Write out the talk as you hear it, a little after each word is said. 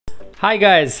Hi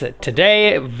guys,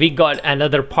 today we got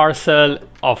another parcel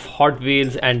of Hot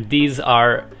Wheels and these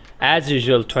are as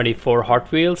usual 24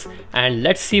 Hot Wheels, and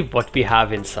let's see what we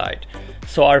have inside.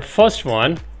 So our first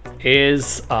one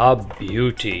is a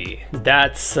beauty.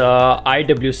 That's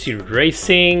IWC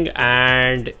Racing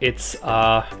and it's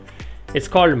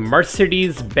called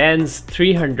Mercedes-Benz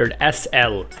 300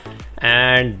 SL.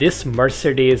 And this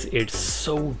Mercedes, it's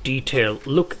so detailed.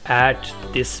 Look at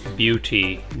this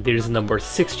beauty. There's number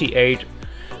 68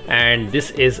 and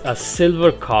this is a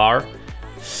silver car.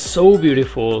 So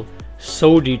beautiful,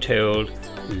 so detailed.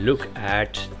 Look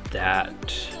at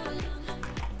that.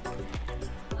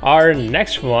 Our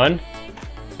next one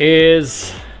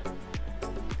is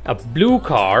a blue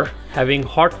car having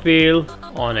Hot Wheel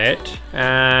on it,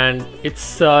 and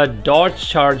it's a Dodge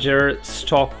Charger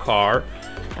stock car.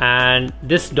 And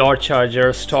this Dodge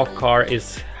Charger stock car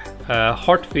is a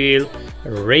Hot Wheel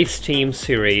Race Team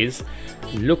series.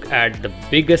 Look at the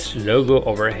biggest logo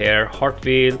over here, Hot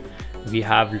Wheel. We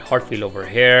have Hot Wheel over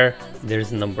here.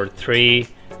 There's number 3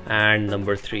 and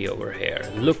number 3 over here.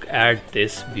 Look at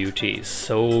this beauty,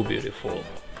 so beautiful.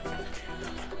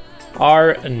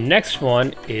 Our next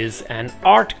one is an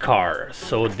art car.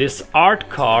 So this art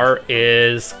car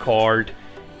is called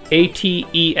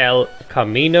ATEL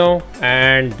Camino,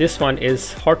 and this one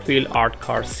is Hot Wheel Art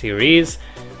Car series.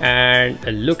 And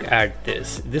look at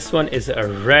this. This one is a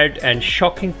red and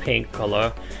shocking pink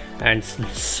color, and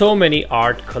so many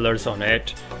art colors on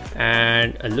it.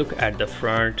 And look at the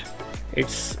front.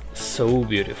 It's so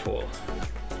beautiful.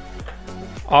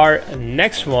 Our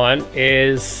next one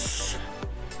is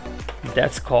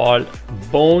that's called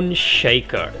Bone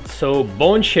Shaker. So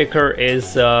Bone Shaker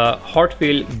is a Hot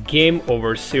Wheel Game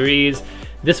Over series.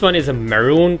 This one is a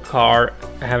maroon car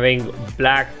having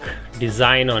black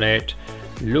design on it.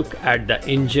 Look at the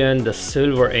engine, the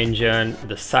silver engine.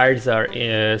 The sides are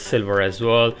silver as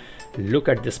well. Look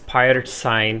at this pirate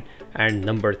sign and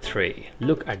number 3.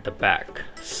 Look at the back,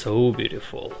 so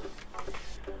beautiful.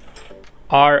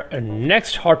 Our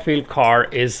next Hot Wheel car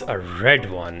is a red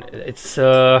one.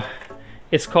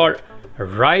 It's called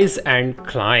Rise and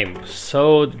Climb.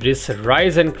 So this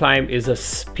Rise and Climb is a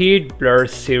Speed Blur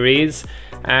series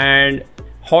and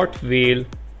Hot Wheel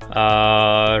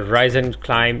Rise and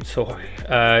Climb. So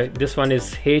this one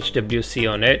is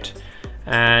HWC on it,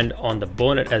 and on the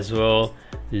bonnet as well.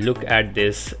 Look at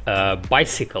this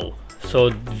bicycle.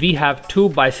 So we have 2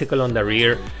 bicycle on the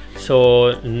rear.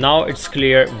 So now it's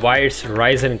clear why it's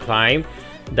Rise and Climb,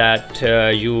 that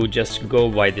you just go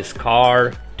by this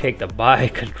car, take the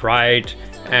bike and ride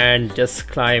and just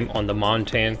climb on the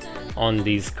mountain on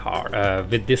these car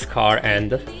with this car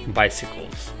and the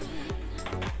bicycles.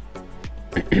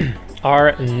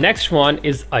 Our next one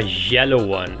is a yellow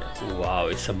one. Wow,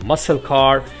 it's a muscle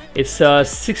car. It's a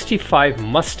 65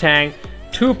 Mustang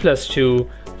 2+2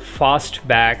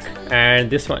 fastback,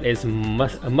 and this one is a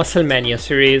Muscle Mania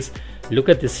series. Look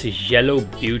at this yellow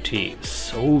beauty,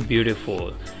 so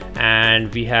beautiful.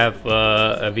 And we have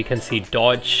we can see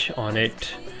Dodge on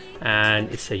it, and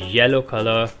it's a yellow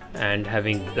color and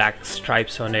having black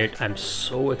stripes on it. I'm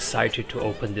so excited to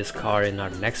open this car in our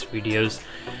next videos,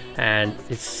 and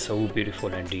it's so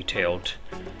beautiful and detailed.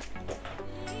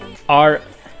 Our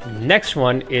next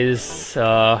one is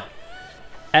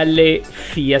LA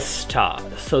Fiesta.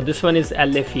 So this one is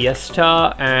LA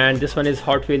Fiesta, and this one is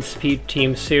Hot Wheels Speed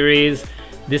Team series.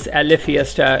 This LA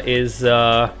Fiesta is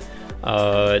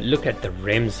look at the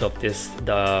rims of this,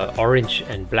 the orange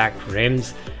and black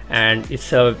rims, and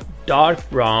it's a dark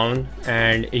brown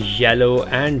and yellow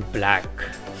and black.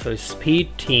 So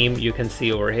Speed Team, you can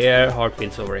see over here, Hot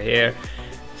Wheels over here,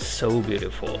 so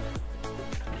beautiful.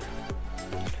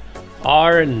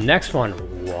 Our next one,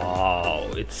 wow,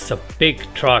 it's a big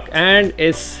truck, and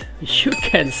it's, you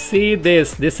can see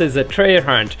this is a treasure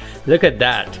hunt. Look at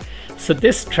that. So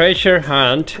this treasure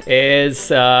hunt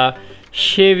is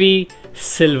Chevy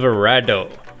Silverado.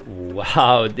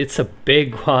 Wow, it's a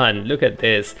big one. Look at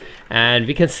this, and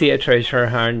we can see a treasure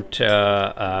hunt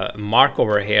mark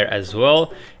over here as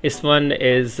well. This one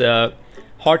is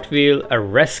Hot Wheel a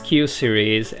Rescue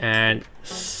series, and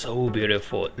so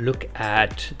beautiful. Look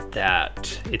at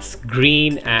that. It's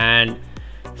green and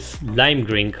lime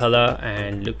green color,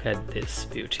 and look at this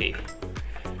beauty.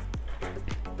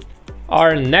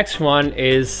 Our next one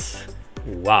is,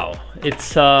 wow,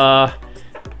 it's a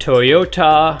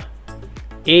Toyota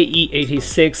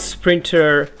AE86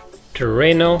 Sprinter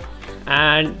Terreno,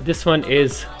 and this one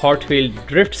is Hot Wheel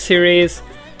Drift series.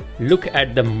 Look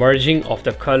at the merging of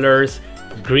the colors,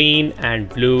 green and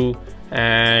blue,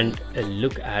 And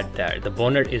look at that, the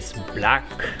bonnet is black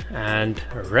and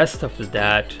rest of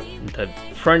that, the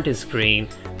front is green,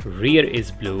 rear is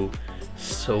blue.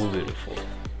 So beautiful.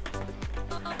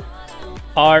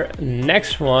 Our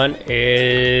next one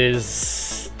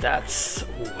is, that's,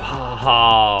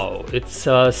 wow, it's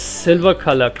a silver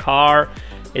color car.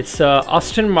 It's a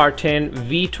Aston Martin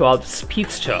V12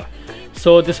 Speedster.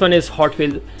 So this one is Hot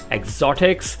Wheels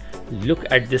Exotics. Look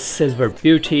at this silver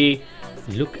beauty.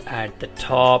 Look at the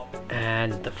top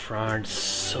and the front,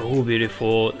 so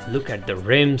beautiful. Look at the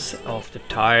rims of the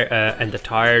tire and the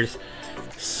tires,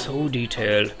 so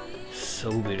detailed,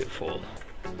 so beautiful.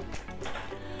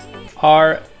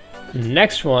 Our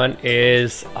next one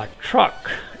is a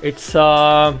truck. It's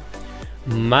a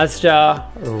Mazda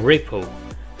Repo.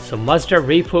 So Mazda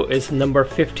Repo is number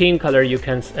 15 color. You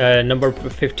can number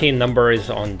 15 number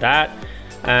is on that,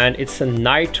 and it's a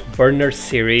Night Burner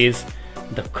series.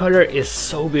 The color is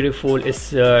so beautiful.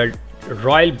 It's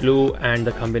royal blue and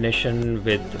the combination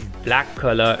with black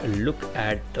color. Look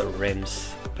at the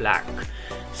rims, black.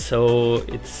 So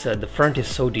it's the front is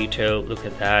so detailed. Look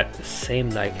at that, same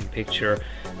like in picture,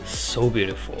 so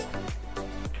beautiful.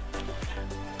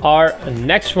 Our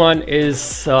next one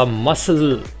is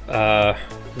muscle.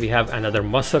 We have another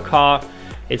muscle car.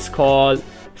 It's called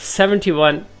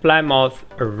 71 Plymouth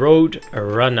Road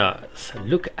Runner. So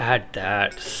look at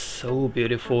that, so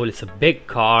beautiful. It's a big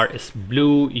car. It's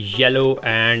blue, yellow,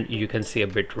 and you can see a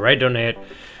bit red on it.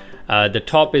 The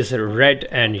top is red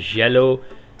and yellow.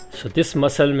 So this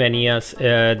Muscle Mania,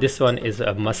 this one is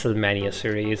a Muscle Mania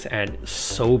series, and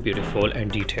so beautiful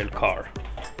and detailed car.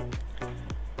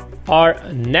 Our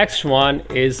next one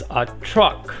is a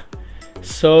truck.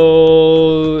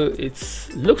 So it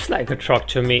looks like a truck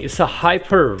to me. It's a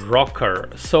Hyper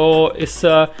Rocker. So it's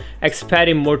a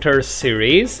Xperi Motors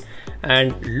series,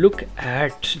 and look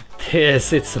at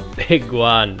this, it's a big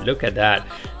one. Look at that,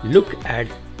 look at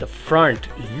the front.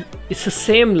 It's the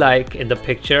same like in the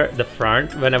picture, the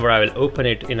front. Whenever I will open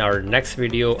it in our next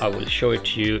video, I will show it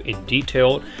to you in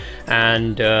detail.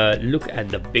 And look at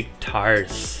the big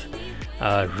tires,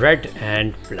 red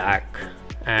and black,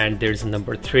 and there's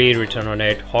number 3 written on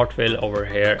it. Hot Wheel over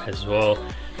here as well,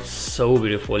 so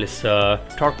beautiful. It's a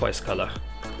turquoise color.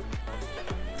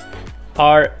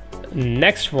 Our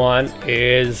next one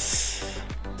is,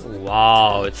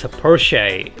 wow, it's a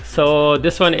Porsche. So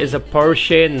this one is a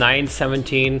Porsche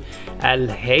 917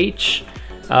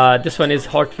 LH. This one is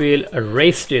Hot Wheel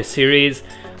Race Day series,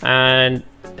 and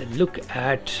look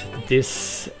at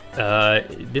this.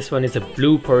 This one is a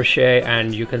blue Porsche,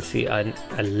 and you can see an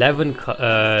 11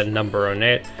 number on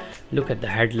it. Look at the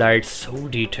headlights, so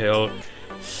detailed,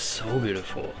 so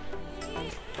beautiful.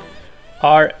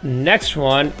 Our next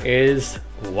one is,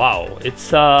 wow,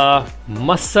 it's a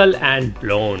Muscle and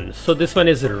Blown. So this one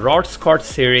is a Rod Scott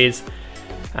series,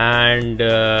 and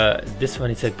this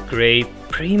one is a gray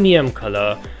premium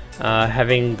color,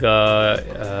 having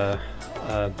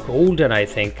golden, I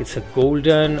think it's a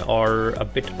golden or a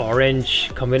bit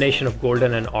orange, combination of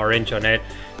golden and orange on it.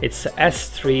 It's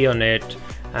S3 on it,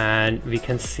 and we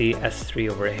can see S3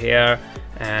 over here,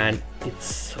 and it's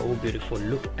so beautiful.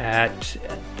 Look at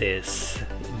this,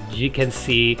 you can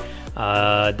see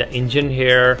the engine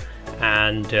here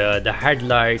and the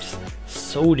headlights,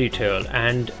 so detailed,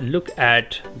 and look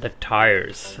at the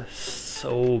tires,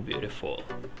 so beautiful.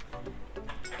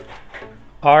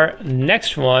 Our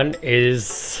next one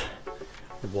is,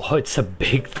 wow, it's a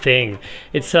big thing.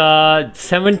 It's a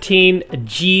 17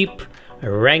 Jeep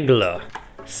Wrangler.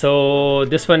 So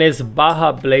this one is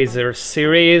Baja Blazer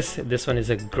series. This one is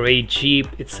a gray Jeep.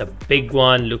 It's a big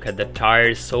one. Look at the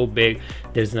tires, so big.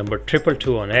 There's number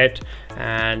 222 on it,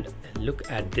 and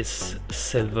look at this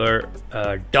silver,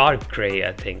 dark gray,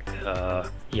 I think.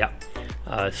 Yeah,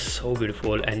 so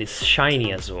beautiful, and it's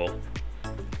shiny as well.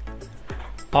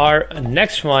 Our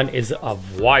next one is a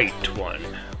white one.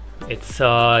 It's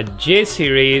a J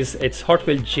series. It's Hot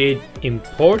Wheels J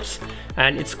Imports,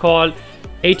 and it's called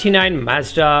 89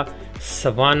 Mazda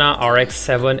Savannah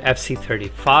RX-7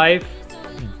 FC35.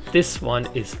 This one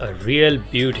is a real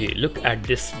beauty. Look at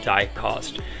this die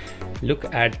cast.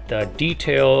 Look at the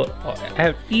detail.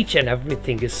 Each and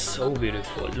everything is so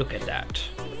beautiful. Look at that.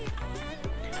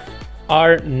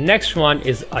 Our next one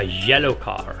is a yellow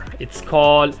car. It's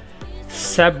called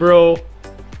Sabro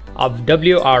of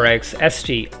WRX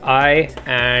STI,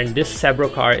 and this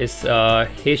Sabro car is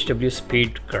HW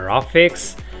Speed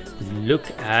Graphics.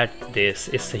 Look at this,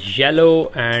 it's a yellow,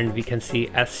 and we can see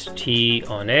ST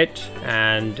on it,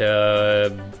 and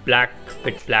black,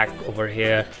 bit black over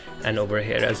here and over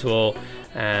here as well,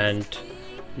 and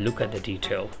look at the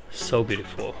detail, so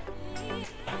beautiful.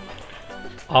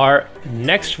 Our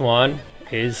next one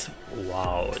is,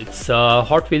 wow, it's a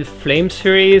Hot Wheels Flame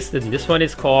series. This one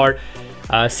is called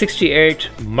 68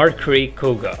 Mercury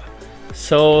Cougar.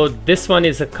 So this one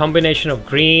is a combination of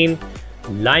green,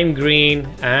 lime green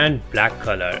and black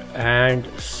color, and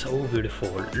so beautiful.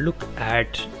 Look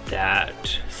at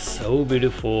that, so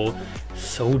beautiful,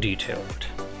 so detailed.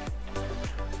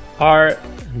 Our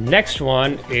next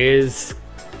one is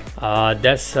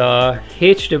that's a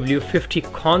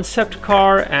HW50 concept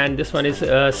car, and this one is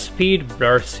a Speed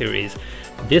Blur series.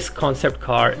 This concept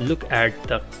car, look at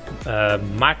the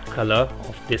matte color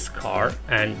of this car,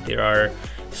 and there are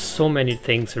so many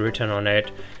things written on it.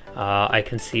 I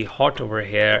can see hot over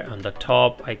here on the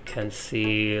top. I can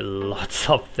see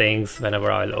lots of things.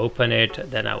 Whenever I'll open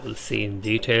it, then I will see in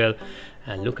detail.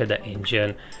 And look at the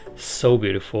engine, so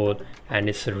beautiful, and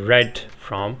it's red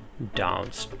from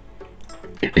downs.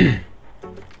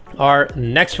 Our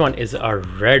next one is a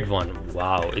red one.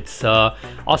 Wow, it's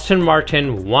Aston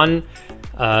Martin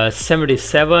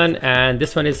 177, and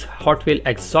this one is Hot Wheel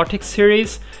Exotic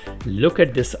series. Look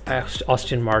at this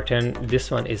Aston Martin. This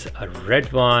one is a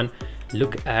red one.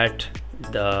 Look at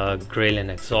the grille and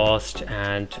exhaust,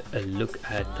 and look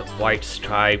at the white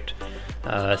stripe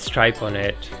on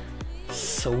it,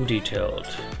 so detailed.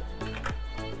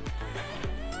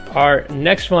 Our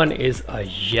next one is a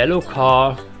yellow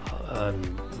car.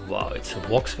 Wow, it's a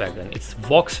Volkswagen. It's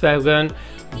Volkswagen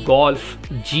Golf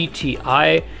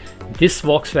GTI. This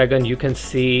Volkswagen, you can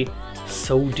see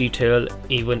so detailed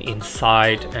even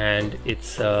inside, and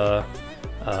it's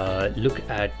look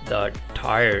at the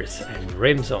tires and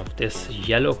rims of this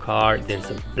yellow car.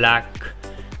 There's a black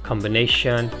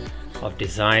combination of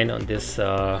design on this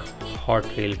Hot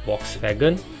Wheel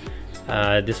Volkswagen.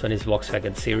 This one is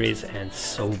Volkswagen series, and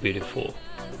so beautiful.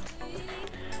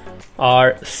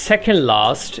 Our second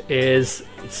last is,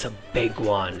 it's a big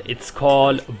one. It's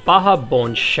called Baja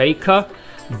Bone Shaker.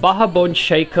 Baja Bone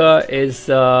Shaker is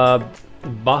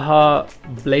Baja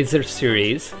Blazer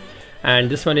series,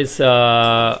 and this one is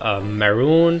a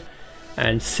maroon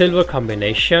and silver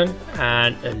combination.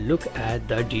 And look at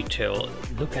the detail,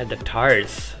 look at the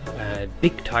tires,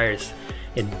 big tires.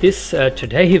 In this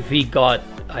today we got,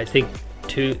 I think,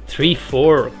 2, 3,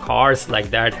 4 cars like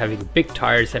that having big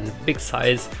tires and big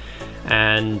size,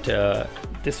 and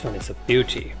this one is a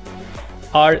beauty.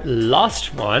 Our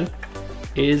last one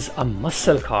is a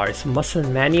muscle car. It's Muscle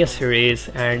Mania series,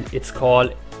 and it's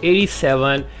called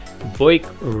 87 Buick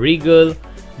Regal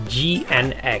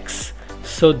GNX.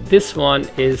 So this one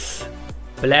is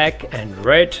black and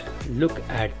red. Look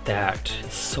at that,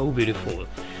 so beautiful.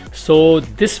 So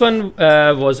this one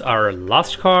was our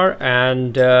last car,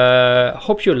 and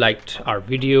hope you liked our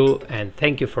video, and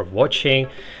thank you for watching.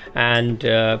 And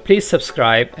please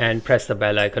subscribe and press the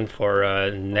bell icon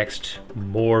for next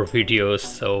more videos,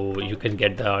 so you can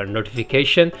get the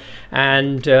notification.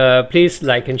 And please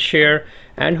like and share,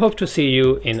 and hope to see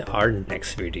you in our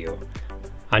next video.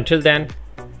 Until then,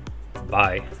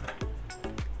 bye.